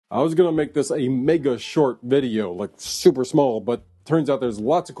I was gonna make this a mega short video, like super small, but turns out there's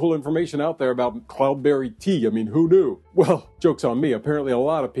lots of cool information out there about Cloudberry tea. I mean, who knew? Well, joke's on me. Apparently a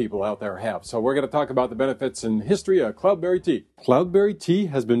lot of people out there have. So we're going to talk about the benefits and history of Cloudberry tea. Cloudberry tea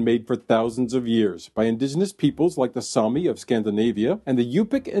has been made for thousands of years by indigenous peoples like the Sami of Scandinavia and the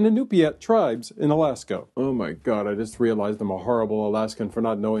Yupik and Inupiat tribes in Alaska. Oh my god, I just realized I'm a horrible Alaskan for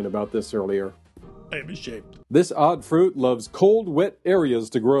not knowing about this earlier. I am ashamed. This odd fruit loves cold, wet areas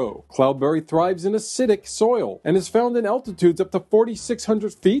to grow. Cloudberry thrives in acidic soil and is found in altitudes up to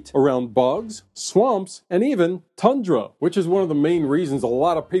 4,600 feet, around bogs, swamps, and even tundra, which is one of the main reasons a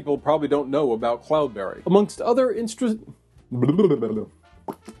lot of people probably don't know about Cloudberry. Amongst other interesting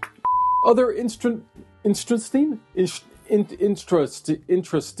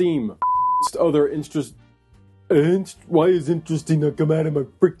why is interesting not come out of my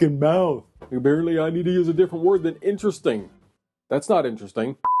freaking mouth? Apparently I need to use a different word than interesting. That's not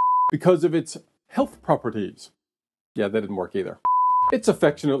interesting. Because of its health properties. Yeah, that didn't work either. It's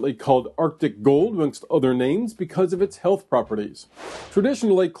affectionately called Arctic Gold amongst other names because of its health properties.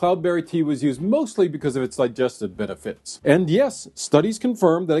 Traditionally, Cloudberry tea was used mostly because of its digestive benefits. And yes, studies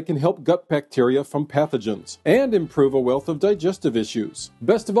confirm that it can help gut bacteria from pathogens and improve a wealth of digestive issues.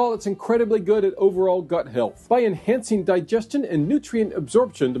 Best of all, it's incredibly good at overall gut health by enhancing digestion and nutrient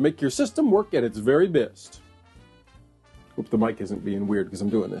absorption to make your system work at its very best. Hope the mic isn't being weird because I'm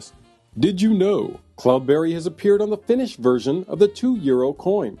doing this. Did you know Cloudberry has appeared on the Finnish version of the €2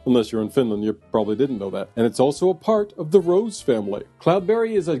 coin? Unless you're in Finland, you probably didn't know that. And it's also a part of the rose family.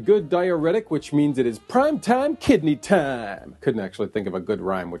 Cloudberry is a good diuretic, which means it is prime time kidney time. Couldn't actually think of a good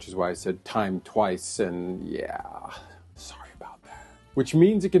rhyme, which is why I said time twice, and yeah, sorry about that. Which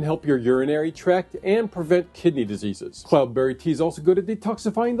means it can help your urinary tract and prevent kidney diseases. Cloudberry tea is also good at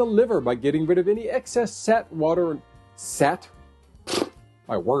detoxifying the liver by getting rid of any excess sat water and... Sat?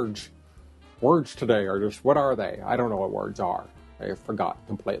 My words. Words today are just, what are they? I don't know what words are. I forgot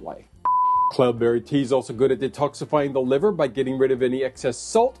completely. Cloudberry tea is also good at detoxifying the liver by getting rid of any excess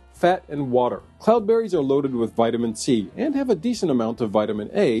salt, fat, and water. Cloudberries are loaded with vitamin C and have a decent amount of vitamin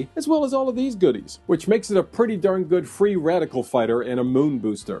A, as well as all of these goodies, which makes it a pretty darn good free radical fighter and immune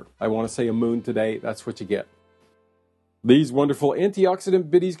booster. I want to say immune today, that's what you get. These wonderful antioxidant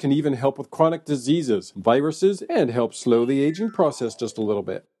biddies can even help with chronic diseases, viruses, and help slow the aging process just a little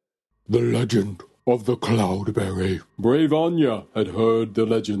bit. The legend of the Cloudberry. Brave Anya had heard the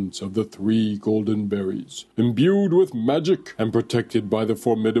legends of the 3 golden berries, imbued with magic and protected by the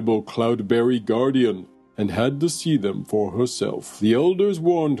formidable Cloudberry guardian, and had to see them for herself. The elders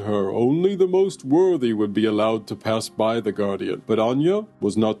warned her only the most worthy would be allowed to pass by the guardian, but Anya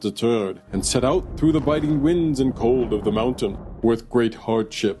was not deterred, and set out through the biting winds and cold of the mountain. With great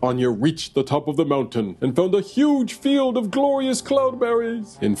hardship, Anya reached the top of the mountain and found a huge field of glorious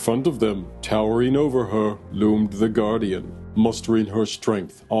cloudberries. In front of them, towering over her, loomed the guardian. Mustering her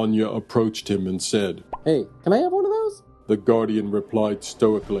strength, Anya approached him and said, "Hey, can I have one of those?" The guardian replied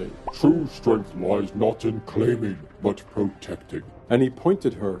stoically, "True strength lies not in claiming, but protecting." And he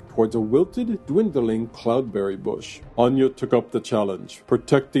pointed her towards a wilted, dwindling cloudberry bush. Anya took up the challenge,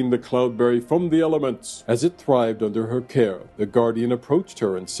 protecting the cloudberry from the elements. As it thrived under her care, the guardian approached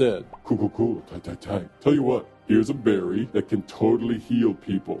her and said, Cool, tell you what, here's a berry that can totally heal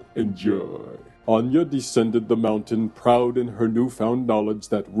people. Enjoy." Anya descended the mountain, proud in her newfound knowledge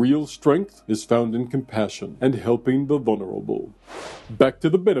that real strength is found in compassion and helping the vulnerable. Back to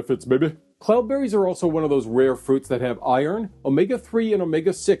the benefits, baby. Cloudberries are also one of those rare fruits that have iron, omega-3, and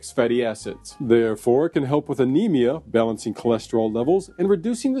omega-6 fatty acids. Therefore, it can help with anemia, balancing cholesterol levels, and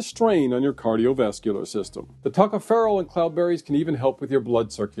reducing the strain on your cardiovascular system. The tocopherol in cloudberries can even help with your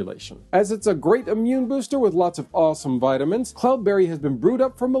blood circulation. As it's a great immune booster with lots of awesome vitamins, Cloudberry has been brewed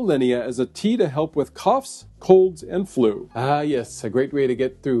up for millennia as a tea to help with coughs, colds, and flu. Ah yes, a great way to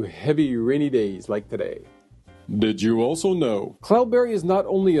get through heavy rainy days like today. Did you also know Cloudberry is not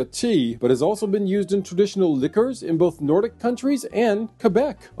only a tea, but has also been used in traditional liquors in both Nordic countries and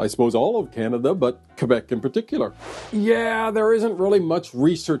Quebec. I suppose all of Canada, but Quebec in particular. Yeah, there isn't really much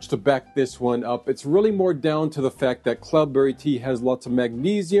research to back this one up. It's really more down to the fact that Cloudberry tea has lots of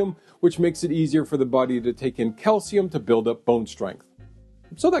magnesium, which makes it easier for the body to take in calcium to build up bone strength.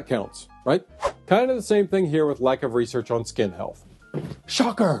 So that counts, right? Kind of the same thing here with lack of research on skin health.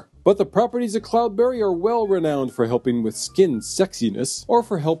 Shocker! But the properties of Cloudberry are well renowned for helping with skin sexiness or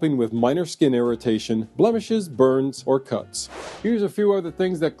for helping with minor skin irritation, blemishes, burns, or cuts. Here's a few other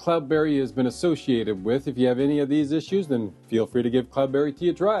things that Cloudberry has been associated with. If you have any of these issues, then feel free to give Cloudberry tea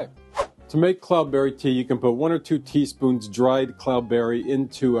a try. To make cloudberry tea, you can put 1 or 2 teaspoons dried cloudberry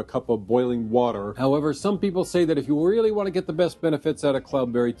into a cup of boiling water. However, some people say that if you really want to get the best benefits out of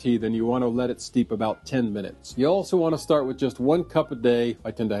cloudberry tea, then you want to let it steep about 10 minutes. You also want to start with just 1 cup a day.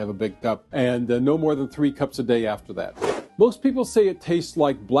 I tend to have a big cup, and no more than 3 cups a day after that. Most people say it tastes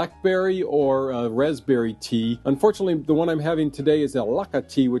like blackberry or raspberry tea. Unfortunately, the one I'm having today is a Laka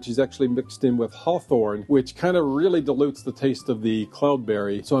tea, which is actually mixed in with hawthorn, which kind of really dilutes the taste of the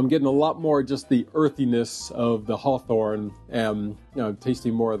cloudberry. So I'm getting a lot more just the earthiness of the hawthorn, and I'm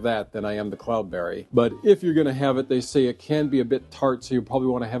tasting more of that than I am the cloudberry. But if you're going to have it, they say it can be a bit tart, so you probably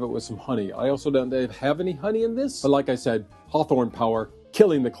want to have it with some honey. I also don't have any honey in this, but like I said, hawthorn power,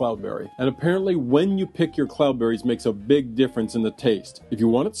 killing the cloudberry. And apparently when you pick your cloudberries makes a big difference in the taste. If you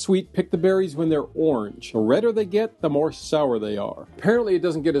want it sweet, pick the berries when they're orange. The redder they get, the more sour they are. Apparently it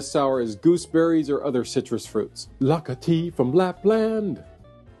doesn't get as sour as gooseberries or other citrus fruits. Laka tea from Lapland.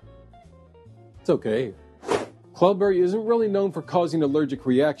 It's okay. Cloudberry isn't really known for causing allergic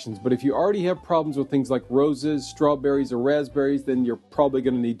reactions, but if you already have problems with things like roses, strawberries, or raspberries, then you're probably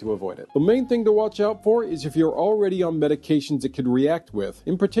going to need to avoid it. The main thing to watch out for is if you're already on medications it could react with,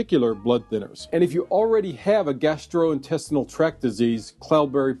 in particular blood thinners. And if you already have a gastrointestinal tract disease,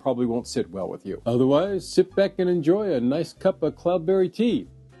 cloudberry probably won't sit well with you. Otherwise, sit back and enjoy a nice cup of cloudberry tea,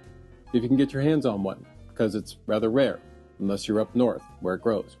 if you can get your hands on one, because it's rather rare, unless you're up north, where it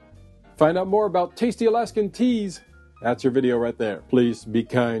grows. Find out more about tasty Alaskan teas. That's your video right there. Please be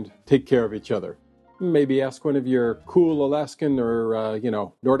kind, take care of each other. Maybe ask one of your cool Alaskan or,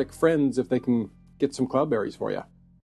 Nordic friends if they can get some cloudberries for you.